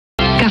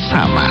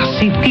Kasama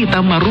si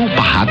Tita Marou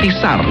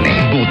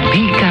Pahati-Sarne.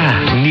 Botika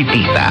Ni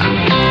Tita.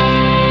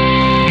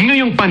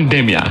 Ngayong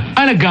pandemya,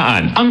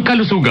 alagaan ang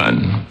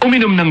kalusugan.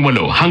 Uminom ng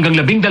 8 hanggang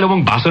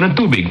 12 baso ng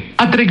tubig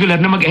at regular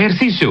na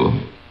mag-ehersisyo.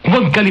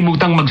 Huwag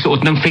kalimutang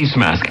magsuot ng face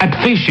mask at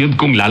face shield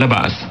kung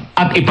lalabas.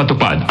 At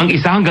ipatupad ang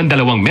 1 hanggang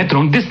 2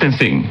 metrong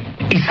distancing.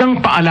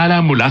 Isang paalala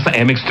mula sa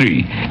MX3.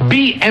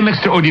 Be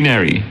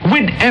extraordinary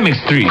with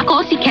MX3.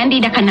 Ako si Candy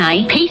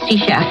Dacanay,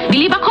 pastry chef.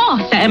 Bilib ako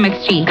sa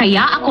MX3,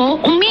 kaya ako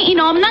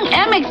umiinom ng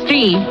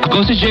MX3.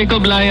 Ako si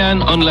Jacob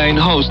Layan, online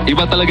host.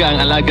 Iba talaga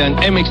ang alagang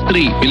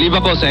MX3. Bilib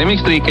ako sa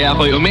MX3, kaya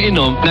ako'y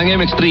umiinom ng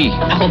MX3.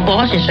 Ako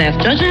po si Chef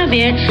Jojo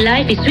Javier.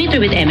 Life is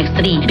sweeter with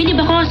MX3. Bilib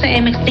ako sa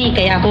MX3,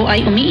 kaya ako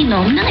ay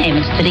umiinom ng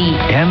MX3.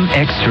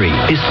 MX3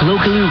 is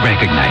locally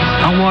recognized,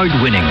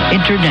 award-winning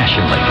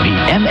internationally.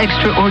 The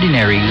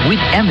Extraordinary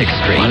with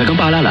MX3. Mahalagang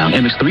paalala, ang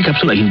MX3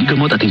 capsule ay hindi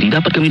gamot at hindi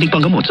dapat gamitin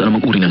panggamot sa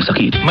anumang uri ng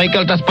sakit. May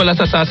kaltas pala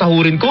sa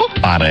sasahurin ko?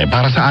 Pare,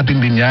 para sa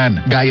atin din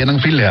yan. Gaya ng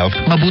PhilHealth,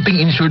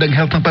 mabuting insured ang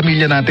health ng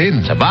pamilya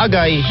natin. Sa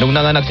bagay, nung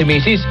nanganak si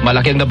Mrs.,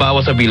 malaki ang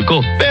nabawas sa bill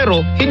ko.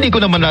 Pero, hindi ko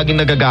naman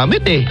laging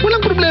nagagamit eh. Walang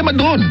problema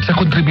doon. Sa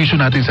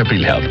contribution natin sa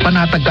PhilHealth,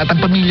 panatag ka at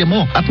ang pamilya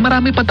mo. At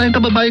marami pa tayong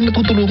kababayang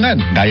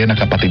natutulungan. Gaya ng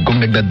kapatid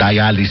kong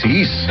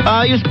nagda-dialysis.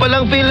 Ayos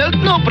palang PhilHealth,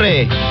 no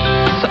pre?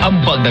 Sa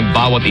ambag ng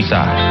bawat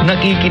isa,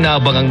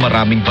 nakikinabang ang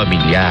maraming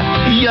pamilya.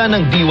 Iyan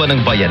ang diwa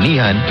ng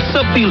bayanihan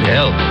sa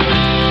PhilHealth.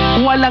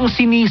 Walang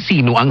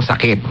sinisino ang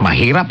sakit.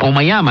 Mahirap o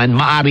mayaman,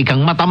 maari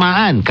kang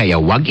matamaan. Kaya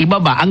huwag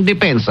ibaba ang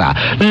depensa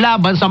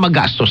laban sa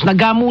magastos na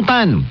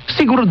gamutan.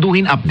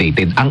 Siguraduhin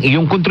updated ang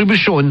iyong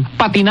kontribusyon,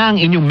 pati na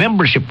ang inyong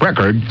membership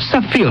record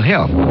sa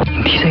PhilHealth.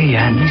 Hindi sa'yo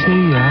yan. Hindi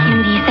sa'yo yan.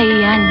 Hindi sa'yo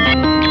yan.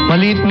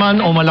 Maliit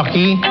man o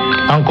malaki,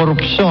 ang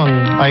korupsyon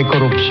ay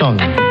korupsyon.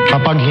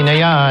 Kapag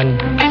hinayaan,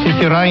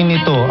 sisirain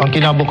nito ang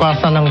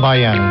kinabukasan ng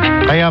bayan.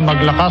 Kaya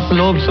maglakas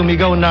loob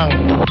sumigaw ng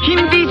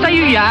Hindi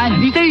sa'yo yan.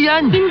 Hindi sa'yo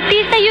yan. Hindi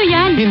sa'yo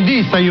yan.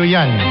 hindi sa'yo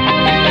yan.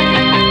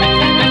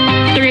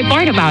 To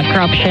report about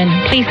corruption,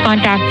 please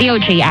contact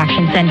DOJ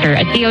Action Center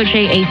at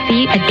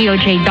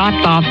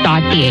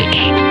dojAC@doj.gov.ph.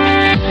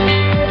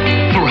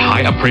 For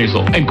high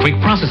appraisal and quick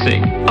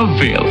processing,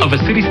 avail of a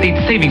Citystate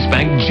Savings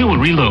Bank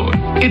jewelry loan.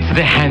 It's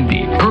the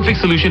handy, perfect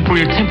solution for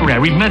your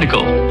temporary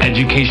medical,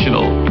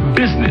 educational,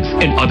 business,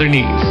 and other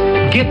needs.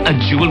 Get a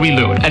jewelry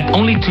loan at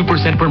only 2%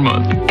 per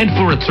month and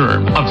for a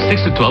term of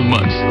 6 to 12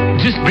 months.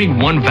 Just bring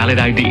one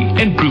valid ID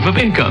and proof of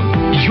income.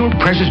 Your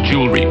precious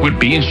jewelry would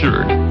be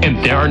insured and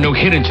there are no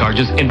hidden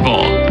charges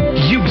involved.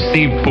 You've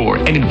saved for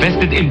and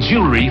invested in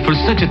jewelry for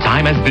such a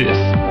time as this.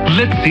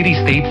 Let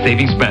Citystate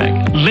Savings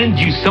Bank lend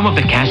you some of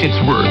the cash it's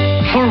worth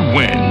for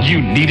when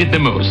you need it the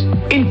most.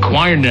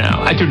 Inquire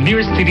now at your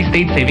nearest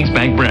Citystate Savings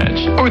Bank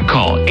branch or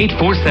call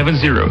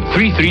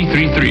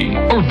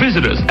 8470-3333 or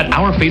visit us at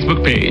our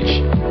Facebook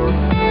page.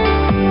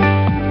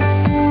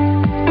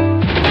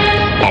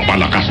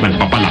 Papalakas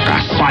ng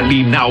papalakas,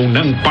 palinaw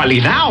ng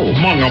palinaw,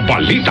 mga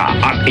balita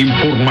at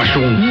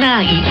impormasyong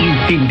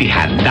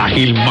naiintindihan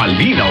dahil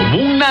malinaw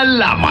mong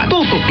nalaman.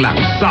 Tutok lang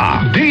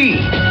sa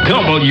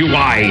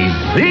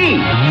DWIZ.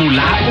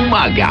 Mula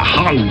umaga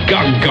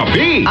hanggang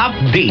gabi.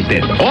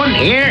 Updated on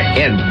air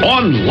and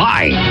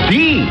online.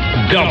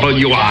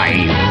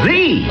 DWIZ.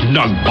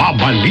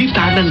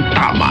 Nagbabalita ng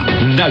tama.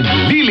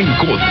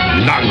 Naglilingkod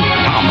ng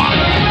tama.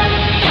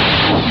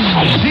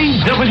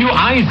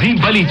 DWIZ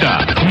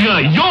Balita.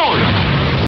 Ngayon!